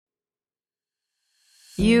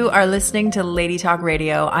You are listening to Lady Talk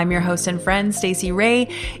Radio. I'm your host and friend, Stacey Ray.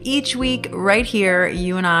 Each week, right here,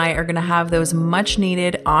 you and I are going to have those much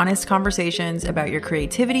needed, honest conversations about your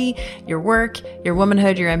creativity, your work, your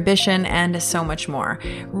womanhood, your ambition, and so much more.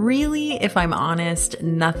 Really, if I'm honest,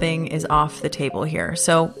 nothing is off the table here.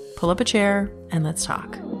 So pull up a chair and let's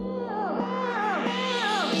talk.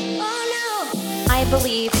 I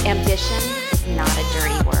believe ambition is not a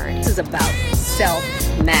dirty word. This is about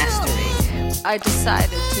self-mastery. I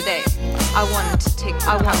decided today I wanted to take the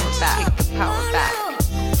power back.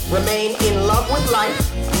 Remain in love with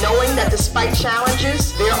life, knowing that despite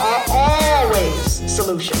challenges, there are always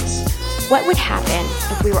solutions. What would happen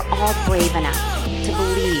if we were all brave enough to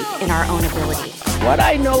believe in our own ability? What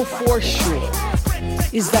I know for sure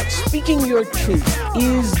is that speaking your truth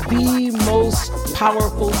is the most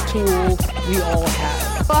powerful tool we all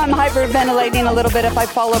have. Well, I'm hyperventilating a little bit. If I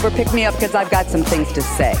fall over, pick me up because I've got some things to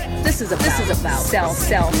say. This is about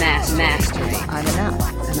self-mastery. I'm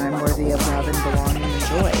enough, and I'm worthy of love and belonging and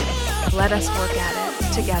joy. Let us work at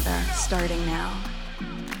it together, starting now.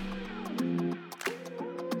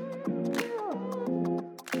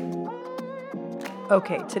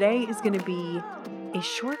 Okay, today is going to be a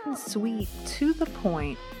short and sweet, to the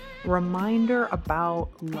point reminder about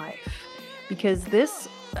life. Because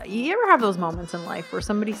you ever have those moments in life where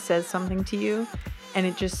somebody says something to you and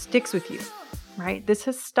it just sticks with you, right? This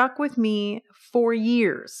has stuck with me for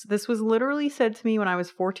years. This was literally said to me when I was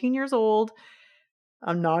 14 years old.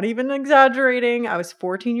 I'm not even exaggerating. I was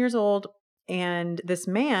 14 years old, and this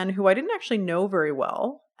man who I didn't actually know very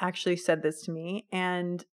well actually said this to me,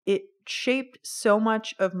 and it shaped so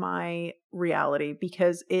much of my reality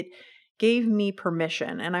because it gave me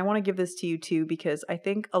permission. And I want to give this to you too, because I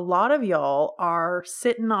think a lot of y'all are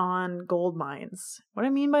sitting on gold mines. What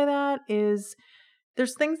I mean by that is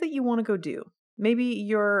there's things that you want to go do. Maybe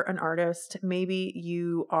you're an artist. Maybe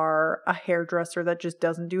you are a hairdresser that just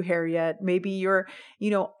doesn't do hair yet. Maybe you're,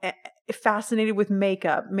 fascinated with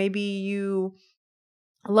makeup. Maybe you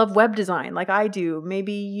love web design like I do.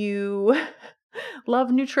 Maybe you love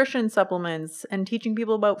nutrition supplements and teaching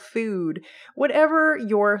people about food. Whatever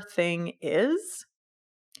your thing is,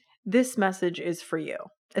 this message is for you,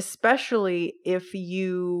 especially if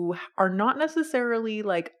you are not necessarily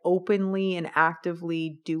like openly and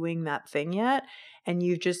actively doing that thing yet, and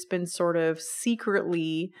you've just been sort of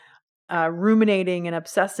secretly ruminating and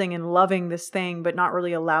obsessing and loving this thing, but not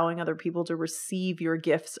really allowing other people to receive your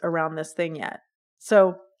gifts around this thing yet.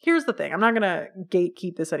 So here's the thing. I'm not going to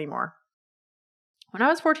gatekeep this anymore. When I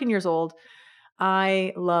was 14 years old,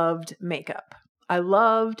 I loved makeup. I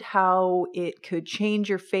loved how it could change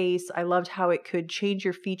your face. I loved how it could change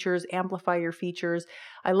your features, amplify your features.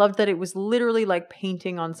 I loved that it was literally like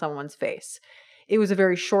painting on someone's face. It was a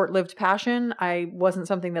very short-lived passion. I wasn't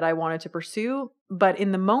something that I wanted to pursue, but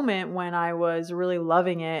in the moment when I was really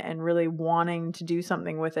loving it and really wanting to do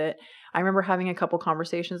something with it, I remember having a couple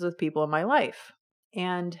conversations with people in my life.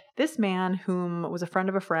 And this man, whom was a friend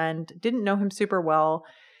of a friend, didn't know him super well,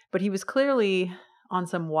 but he was clearly on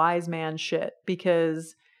some wise man shit,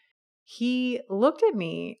 because he looked at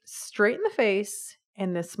me straight in the face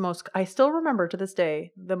in this I still remember to this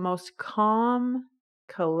day, the most calm,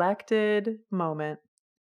 collected moment.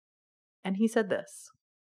 And he said this,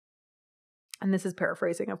 and this is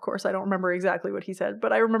paraphrasing, of course. I don't remember exactly what he said,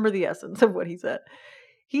 but I remember the essence of what he said.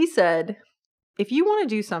 He said, if you want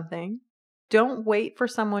to do something, don't wait for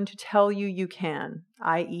someone to tell you you can,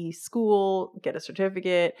 i.e. school, get a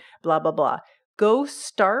certificate, blah, blah, blah. Go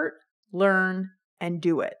start, learn, and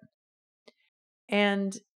do it.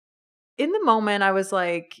 And in the moment, I was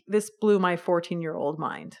like, this blew my 14-year-old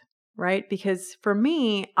mind, right? Because for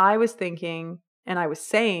me, I was thinking, and I was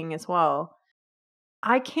saying as well,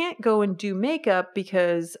 I can't go and do makeup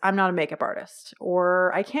because I'm not a makeup artist,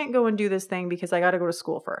 or I can't go and do this thing because I got to go to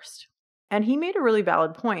school first. And he made a really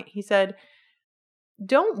valid point. He said,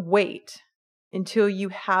 don't wait until you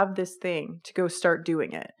have this thing to go start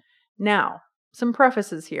doing it. Now, some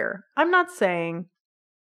prefaces here. I'm not saying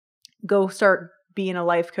go start being a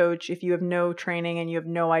life coach if you have no training and you have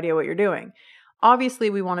no idea what you're doing. Obviously,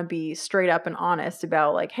 we want to be straight up and honest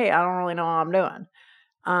about like, hey, I don't really know what I'm doing.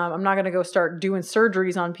 I'm not going to go start doing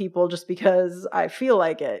surgeries on people just because I feel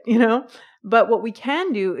like it, But what we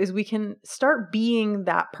can do is we can start being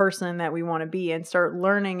that person that we want to be and start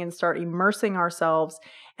learning and start immersing ourselves.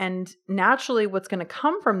 And naturally, what's going to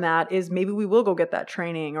come from that is maybe we will go get that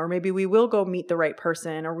training, or maybe we will go meet the right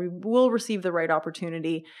person, or we will receive the right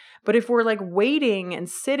opportunity. But if we're like waiting and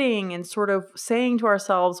sitting and sort of saying to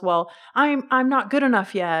ourselves, well, I'm not good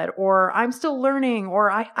enough yet, or I'm still learning, or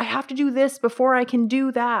I have to do this before I can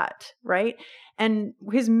do that, right? And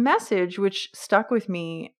his message, which stuck with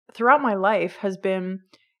me throughout my life, has been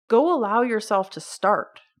go allow yourself to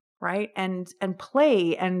start, right? And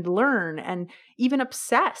play and learn and even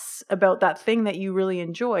obsess about that thing that you really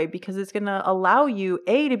enjoy, because it's going to allow you,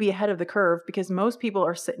 A, to be ahead of the curve, because most people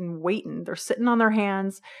are sitting waiting. They're sitting on their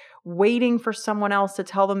hands, waiting for someone else to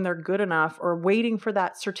tell them they're good enough, or waiting for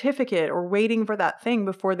that certificate, or waiting for that thing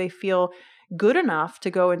before they feel good enough to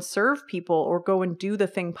go and serve people or go and do the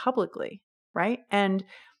thing publicly, right? And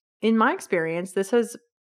in my experience, this has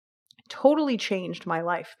totally changed my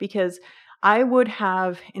life, because I would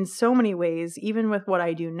have, in so many ways, even with what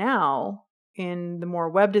I do now in the more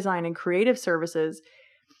web design and creative services,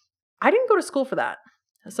 I didn't go to school for that.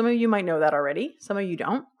 Some of you might know that already. Some of you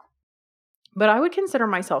don't. But I would consider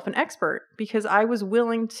myself an expert because I was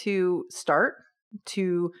willing to start,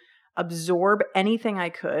 to absorb anything I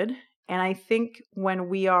could. And I think when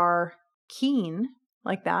we are keen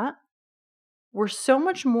like that, we're so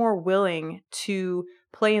much more willing to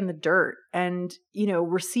play in the dirt and,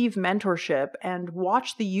 receive mentorship and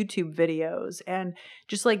watch the YouTube videos and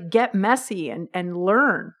just like get messy and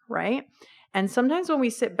learn, right? And sometimes when we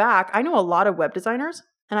sit back, I know a lot of web designers,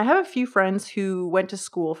 and I have a few friends who went to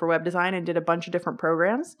school for web design and did a bunch of different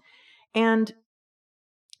programs. And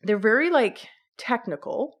they're very like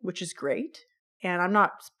technical, which is great. And I'm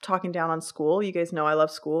not talking down on school. You guys know I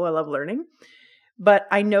love school. I love learning. But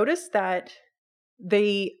I noticed that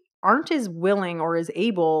they aren't as willing or as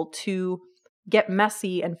able to get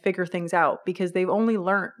messy and figure things out because they've only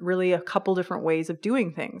learned really a couple different ways of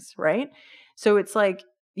doing things, right? So it's like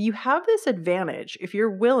you have this advantage if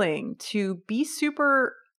you're willing to be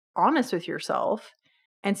super honest with yourself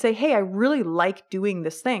and say, hey, I really like doing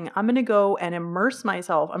this thing. I'm going to go and immerse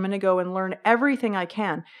myself. I'm going to go and learn everything I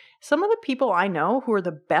can. Some of the people I know who are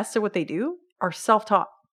the best at what they do are self-taught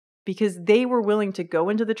because they were willing to go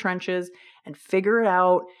into the trenches and figure it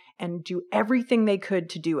out and do everything they could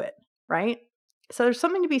to do it, right? So there's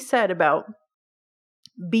something to be said about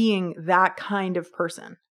being that kind of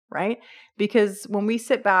person, right? Because when we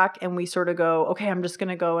sit back and we sort of go, okay, I'm just going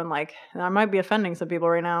to go and I might be offending some people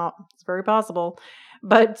right now. It's very possible.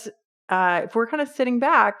 But if we're kind of sitting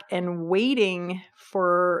back and waiting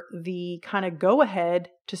for the kind of go ahead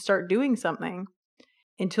to start doing something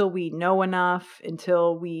until we know enough,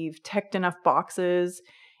 until we've ticked enough boxes,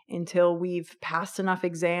 until we've passed enough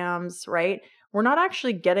exams, right? We're not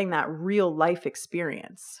actually getting that real life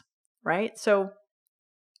experience, right? So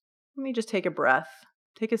let me just take a breath,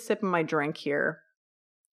 take a sip of my drink here.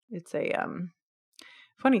 It's a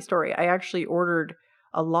funny story. I actually ordered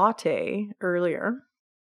a latte earlier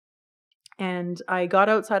and I got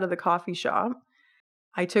outside of the coffee shop.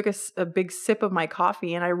 I took a big sip of my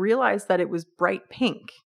coffee and I realized that it was bright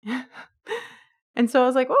pink. And so I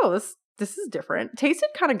was like, oh, this is different. It tasted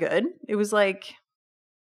kind of good. It was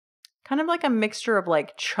kind of like a mixture of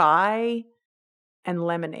like chai and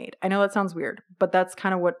lemonade. I know that sounds weird, but that's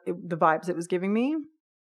kind of the vibes it was giving me.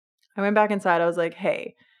 I went back inside. I was like,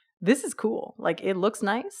 hey, this is cool. Like it looks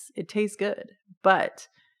nice. It tastes good, but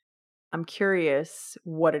I'm curious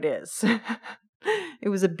what it is. It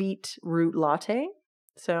was a beetroot latte.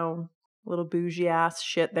 So a little bougie ass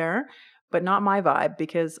shit there, but not my vibe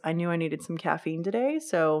because I knew I needed some caffeine today.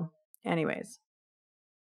 So anyways.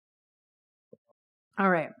 All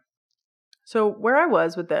right. So where I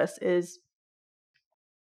was with this is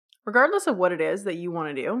regardless of what it is that you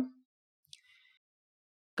want to do,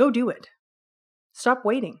 go do it. Stop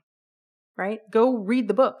waiting, right? Go read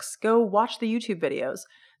the books. Go watch the YouTube videos.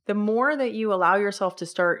 The more that you allow yourself to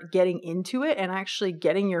start getting into it and actually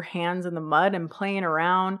getting your hands in the mud and playing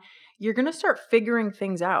around, you're going to start figuring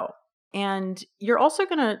things out. And you're also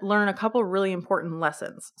going to learn a couple really important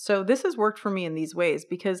lessons. So this has worked for me in these ways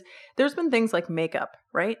because there's been things like makeup,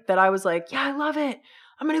 right? That I was like, yeah, I love it.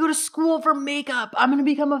 I'm going to go to school for makeup. I'm going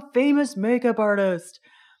to become a famous makeup artist.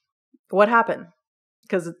 What happened?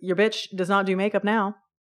 Because your bitch does not do makeup now.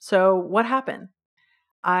 So what happened?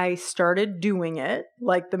 I started doing it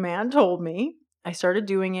like the man told me. I started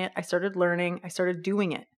doing it. I started learning. I started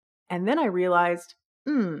doing it. And then I realized,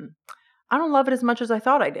 I don't love it as much as I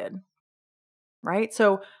thought I did. Right?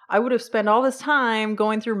 So I would have spent all this time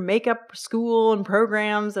going through makeup school and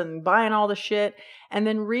programs and buying all the shit and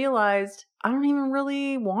then realized I don't even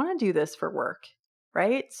really want to do this for work.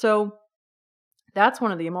 Right? So that's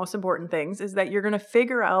one of the most important things is that you're going to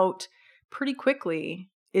figure out pretty quickly,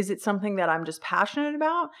 is it something that I'm just passionate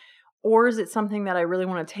about? Or is it something that I really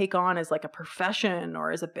want to take on as like a profession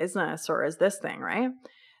or as a business or as this thing, right?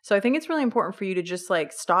 So I think it's really important for you to just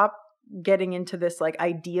like stop getting into this like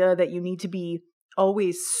idea that you need to be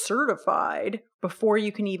always certified before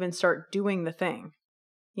you can even start doing the thing,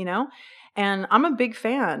 you know? And I'm a big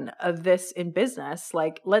fan of this in business.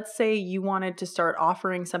 Like, let's say you wanted to start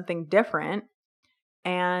offering something different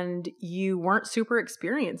and you weren't super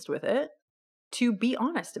experienced with it, to be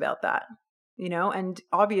honest about that, you know? And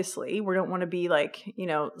obviously, we don't want to be like, you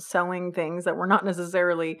know, selling things that we're not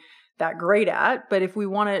necessarily that great at. But if we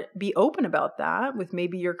want to be open about that with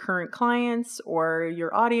maybe your current clients or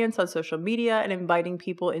your audience on social media and inviting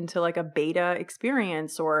people into like a beta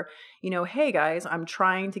experience, or, you know, hey guys, I'm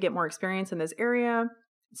trying to get more experience in this area,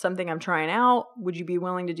 something I'm trying out. Would you be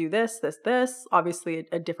willing to do this, this, this? Obviously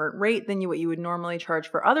a different rate than what you would normally charge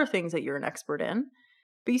for other things that you're an expert in.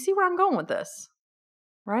 But you see where I'm going with this,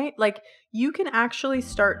 right? Like, you can actually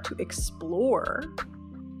start to explore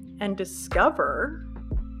and discover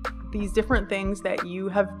these different things that you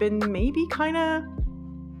have been maybe kind of,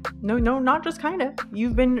 no, not just kind of,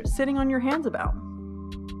 you've been sitting on your hands about.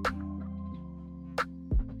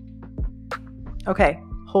 Okay.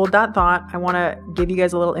 Hold that thought. I want to give you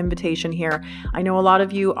guys a little invitation here. I know a lot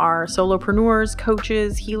of you are solopreneurs,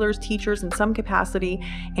 coaches, healers, teachers in some capacity,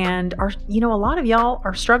 and are, you know, a lot of y'all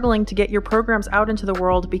are struggling to get your programs out into the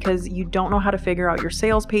world because you don't know how to figure out your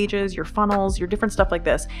sales pages, your funnels, your different stuff like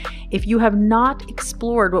this. If you have not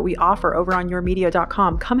explored what we offer over on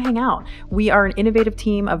yourmedia.com, come hang out. We are an innovative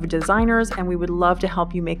team of designers, and we would love to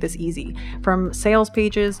help you make this easy. From sales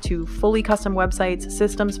pages to fully custom websites,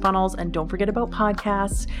 systems, funnels, and don't forget about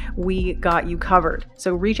podcasts. We got you covered.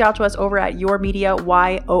 So reach out to us over at yourmedia,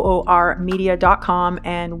 yoormedia.com,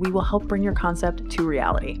 and we will help bring your concept to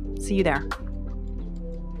reality. See you there.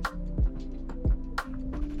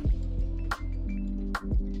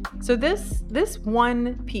 So this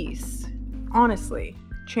one piece, honestly,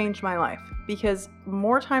 changed my life, because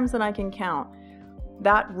more times than I can count,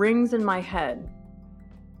 that rings in my head.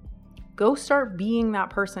 Go start being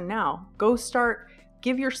that person now.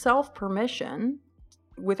 Give yourself permission,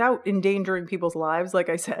 without endangering people's lives, like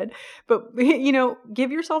I said, but, you know,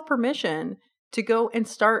 give yourself permission to go and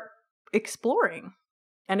start exploring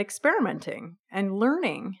and experimenting and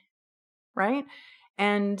learning, right?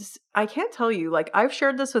 And I can't tell you, like, I've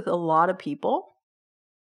shared this with a lot of people,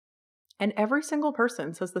 and every single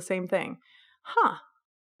person says the same thing.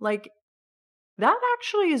 Like, that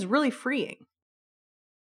actually is really freeing.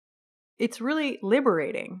 It's really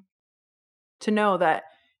liberating to know that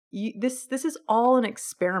this is all an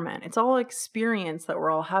experiment. It's all experience that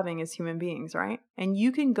we're all having as human beings, right? And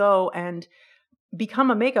you can go and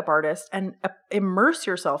become a makeup artist and immerse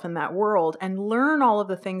yourself in that world and learn all of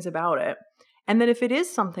the things about it. And then if it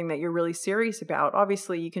is something that you're really serious about,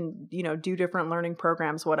 obviously you can, you know, do different learning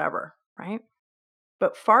programs, whatever, right?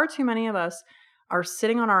 But far too many of us are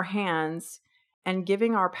sitting on our hands and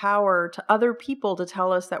giving our power to other people to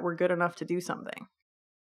tell us that we're good enough to do something.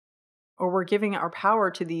 Or we're giving our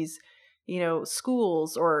power to these, you know,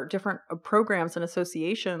 schools or different programs and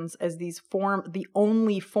associations as the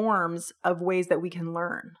only forms of ways that we can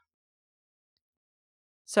learn.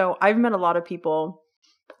 So I've met a lot of people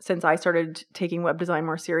since I started taking web design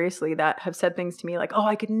more seriously that have said things to me like, oh,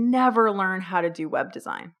 I could never learn how to do web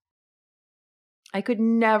design. I could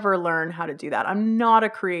never learn how to do that. I'm not a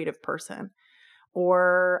creative person.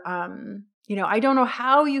 Or, you know, I don't know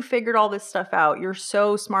how you figured all this stuff out. You're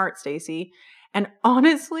so smart, Stacey. And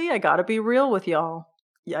honestly, I gotta be real with y'all.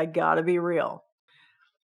 Yeah, I gotta be real.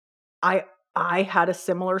 I had a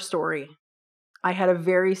similar story. I had a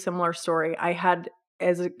very similar story. I had,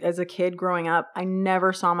 as a kid growing up, I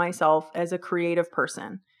never saw myself as a creative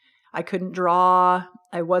person. I couldn't draw.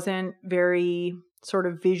 I wasn't very sort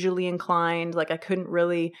of visually inclined. Like, I couldn't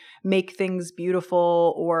really make things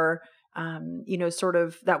beautiful, or you know, sort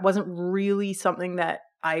of, that wasn't really something that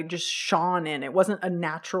I just shone in. It wasn't a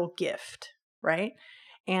natural gift, right?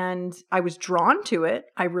 And I was drawn to it.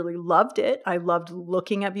 I really loved it. I loved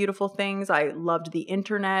looking at beautiful things. I loved the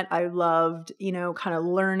internet. I loved, you know, kind of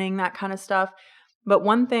learning that kind of stuff. But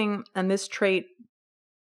one thing, and this trait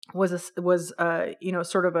was you know,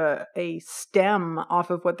 sort of a stem off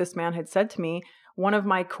of what this man had said to me. One of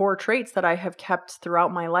my core traits that I have kept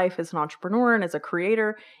throughout my life as an entrepreneur and as a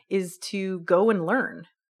creator is to go and learn.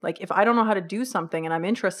 Like, if I don't know how to do something and I'm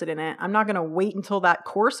interested in it, I'm not going to wait until that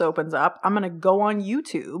course opens up. I'm going to go on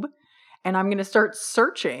YouTube and I'm going to start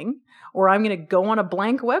searching, or I'm going to go on a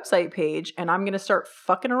blank website page and I'm going to start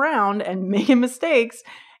fucking around and making mistakes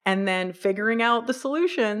and then figuring out the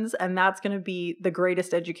solutions. And that's going to be the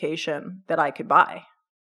greatest education that I could buy.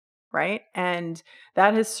 Right? And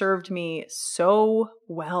that has served me so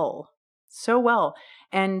well.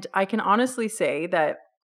 And I can honestly say that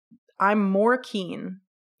I'm more keen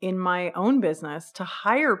in my own business to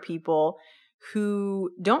hire people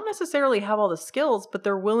who don't necessarily have all the skills, but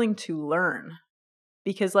they're willing to learn.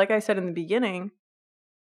 Because like I said in the beginning,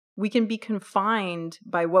 we can be confined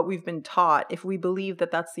by what we've been taught if we believe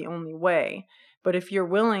that that's the only way. But if you're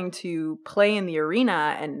willing to play in the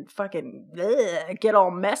arena and fucking get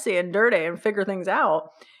all messy and dirty and figure things out,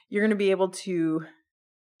 you're going to be able to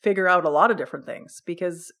figure out a lot of different things.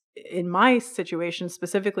 Because in my situation,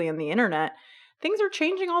 specifically in the internet, things are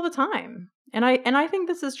changing all the time. And I think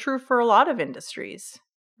this is true for a lot of industries,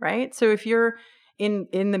 right? So if you're in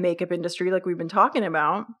the makeup industry, like we've been talking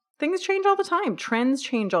about, things change all the time. Trends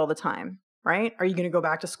change all the time, right? Are you going to go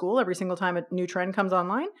back to school every single time a new trend comes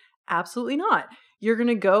online? Absolutely not. You're going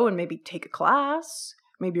to go and maybe take a class.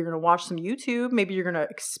 Maybe you're going to watch some YouTube. Maybe you're going to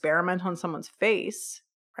experiment on someone's face,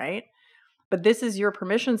 right? But this is your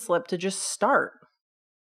permission slip to just start.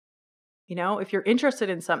 You know, if you're interested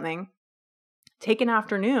in something, take an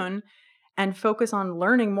afternoon and focus on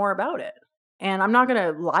learning more about it. And I'm not going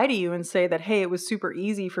to lie to you and say that, hey, it was super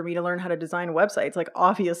easy for me to learn how to design websites. Like,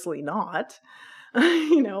 obviously not.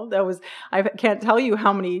 You know, I can't tell you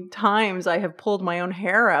how many times I have pulled my own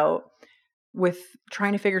hair out with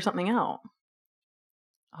trying to figure something out.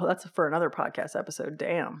 Oh, that's for another podcast episode.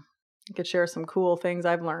 Damn. I could share some cool things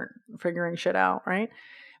I've learned figuring shit out, right?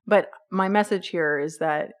 But my message here is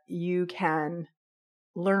that you can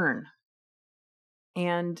learn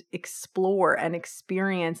and explore and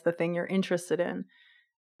experience the thing you're interested in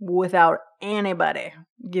without anybody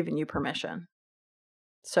giving you permission.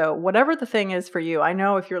 So whatever the thing is for you, I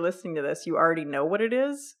know if you're listening to this, you already know what it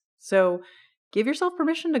is. So give yourself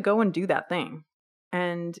permission to go and do that thing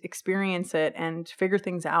and experience it and figure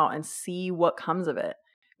things out and see what comes of it.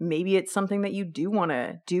 Maybe it's something that you do want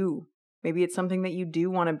to do. Maybe it's something that you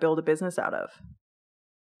do want to build a business out of.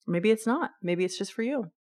 Maybe it's not. Maybe it's just for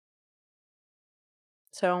you.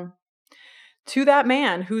 So to that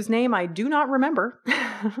man whose name I do not remember,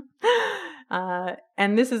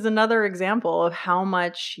 and this is another example of how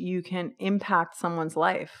much you can impact someone's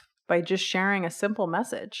life by just sharing a simple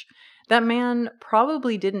message. That man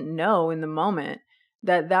probably didn't know in the moment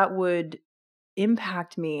that that would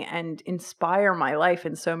impact me and inspire my life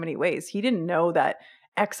in so many ways. He didn't know that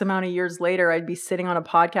X amount of years later, I'd be sitting on a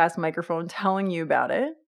podcast microphone telling you about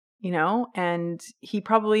it, you know, and he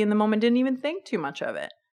probably in the moment didn't even think too much of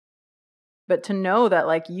it. But to know that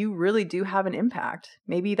like you really do have an impact,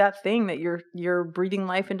 maybe that thing that you're breathing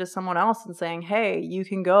life into someone else and saying, hey, you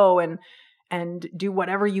can go and do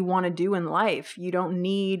whatever you want to do in life. You don't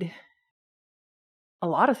need a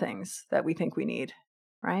lot of things that we think we need,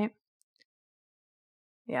 right?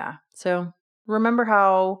 Yeah. So remember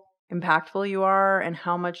how impactful you are and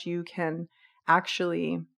how much you can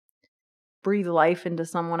actually breathe life into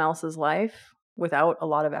someone else's life without a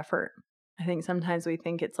lot of effort. I think sometimes we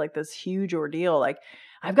think it's like this huge ordeal, like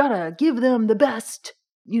I've got to give them the best,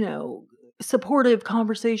 you know, supportive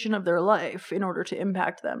conversation of their life in order to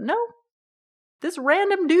impact them. No, this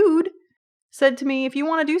random dude said to me, if you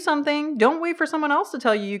want to do something, don't wait for someone else to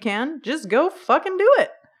tell you you can, just go fucking do it.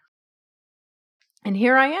 And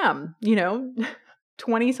here I am, you know,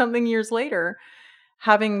 20 something years later,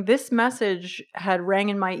 having this message had rang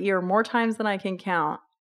in my ear more times than I can count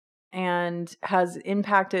and has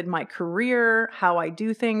impacted my career, how I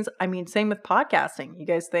do things. I mean, same with podcasting. You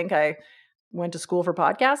guys think I went to school for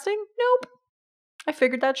podcasting? Nope. I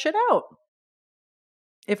figured that shit out.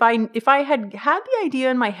 If I had the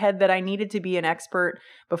idea in my head that I needed to be an expert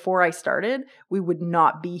before I started, we would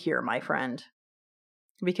not be here, my friend.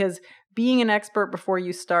 Because being an expert before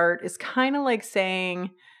you start is kind of like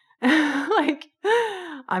saying, like,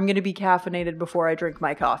 I'm going to be caffeinated before I drink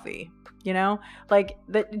my coffee. You know, like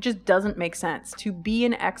that just doesn't make sense. To be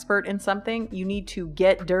an expert in something, you need to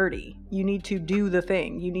get dirty. You need to do the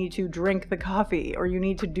thing. You need to drink the coffee, or you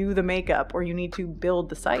need to do the makeup, or you need to build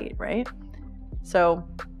the site, right? So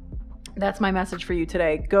that's my message for you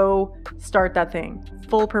today. Go start that thing.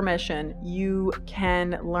 Full permission. You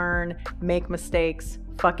can learn, make mistakes,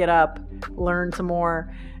 fuck it up, learn some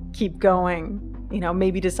more, keep going. You know,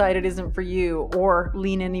 maybe decide it isn't for you, or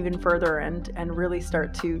lean in even further and really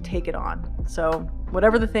start to take it on. So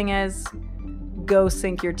whatever the thing is, go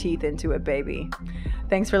sink your teeth into it, baby.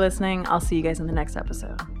 Thanks for listening. I'll see you guys in the next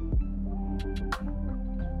episode.